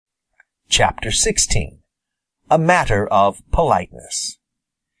Chapter 16 A Matter of Politeness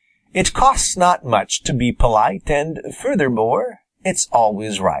It costs not much to be polite, and furthermore, it's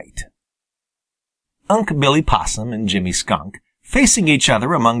always right. Unc' Billy Possum and Jimmy Skunk, facing each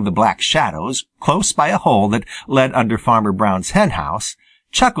other among the Black Shadows, close by a hole that led under Farmer Brown's henhouse,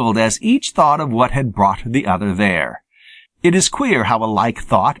 chuckled as each thought of what had brought the other there. It is queer how a like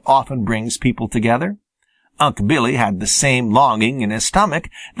thought often brings people together. Unc' Billy had the same longing in his stomach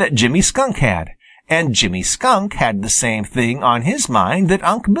that Jimmy Skunk had, and Jimmy Skunk had the same thing on his mind that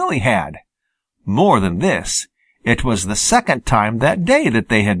Unc' Billy had. More than this, it was the second time that day that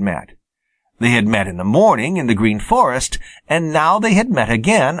they had met. They had met in the morning in the Green Forest, and now they had met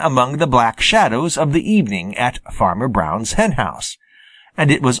again among the Black Shadows of the evening at Farmer Brown's henhouse. And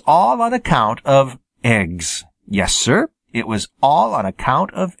it was all on account of eggs. Yes, sir, it was all on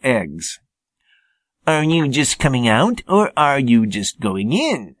account of eggs. "Are you just coming out, or are you just going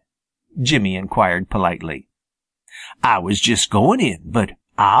in?" Jimmy inquired politely. "I was just going in, but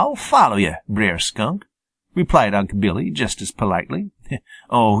I'll follow you, Brer Skunk," replied Unc' Billy just as politely.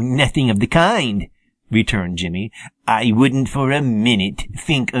 "Oh, nothing of the kind," returned Jimmy. "I wouldn't for a minute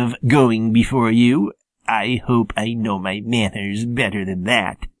think of going before you. I hope I know my manners better than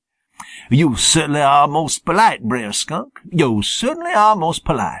that." "You certainly are most polite, Brer Skunk. You certainly are most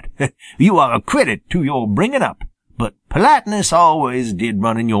polite. You are a credit to your bringing up. But politeness always did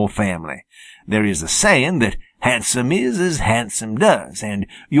run in your family. There is a saying that handsome is as handsome does, and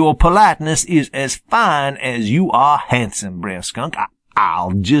your politeness is as fine as you are handsome, Brer Skunk.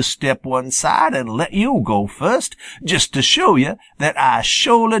 I'll just step one side and let you go first, just to show you that I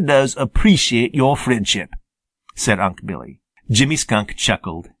surely does appreciate your friendship," said Unc' Billy. Jimmy Skunk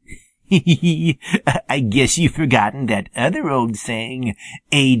chuckled. "I guess you've forgotten that other old saying,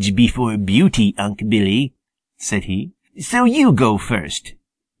 'Age before beauty,' Unc' Billy," said he. "So you go first.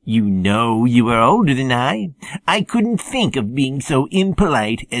 You know you are older than I. I couldn't think of being so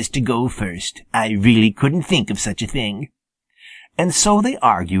impolite as to go first. I really couldn't think of such a thing." And so they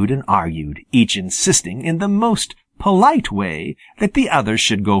argued and argued, each insisting in the most polite way that the other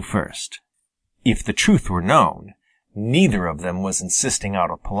should go first. If the truth were known, neither of them was insisting out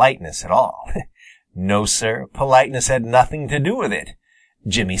of politeness at all. No, sir, politeness had nothing to do with it.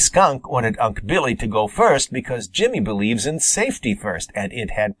 Jimmy Skunk wanted Unc' Billy to go first because Jimmy believes in safety first, and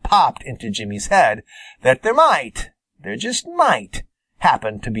it had popped into Jimmy's head that there just might,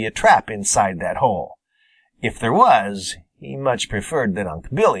 happen to be a trap inside that hole. If there was, he much preferred that Unc'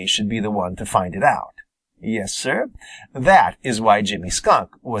 Billy should be the one to find it out. Yes, sir, that is why Jimmy Skunk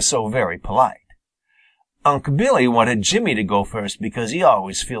was so very polite. Unc' Billy wanted Jimmy to go first because he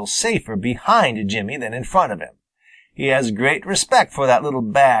always feels safer behind Jimmy than in front of him. He has great respect for that little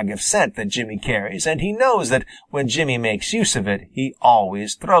bag of scent that Jimmy carries, and he knows that when Jimmy makes use of it, he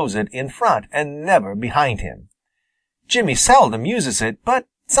always throws it in front and never behind him. Jimmy seldom uses it, but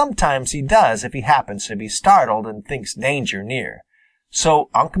sometimes he does if he happens to be startled and thinks danger near.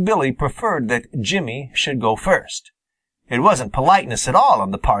 So Unc' Billy preferred that Jimmy should go first. It wasn't politeness at all on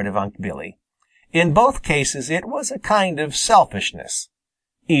the part of Unc' Billy. In both cases it was a kind of selfishness.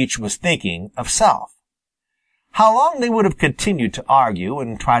 Each was thinking of self. How long they would have continued to argue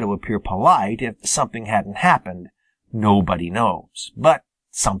and try to appear polite if something hadn't happened, nobody knows. But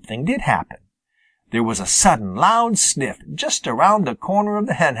something did happen. There was a sudden loud sniff just around the corner of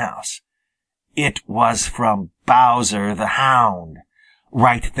the henhouse. It was from Bowser the Hound.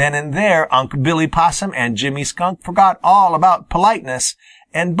 Right then and there Unc' Billy Possum and Jimmy Skunk forgot all about politeness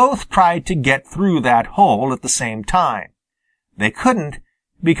and both tried to get through that hole at the same time. They couldn't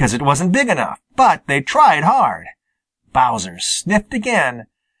because it wasn't big enough, but they tried hard. Bowser sniffed again,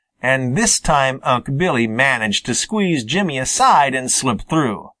 and this time Unc' Billy managed to squeeze Jimmy aside and slip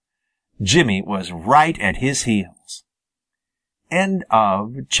through. Jimmy was right at his heels. End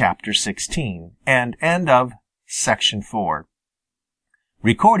of Chapter 16 and end of Section 4.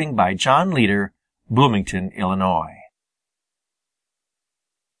 Recording by John Leader, Bloomington, Illinois.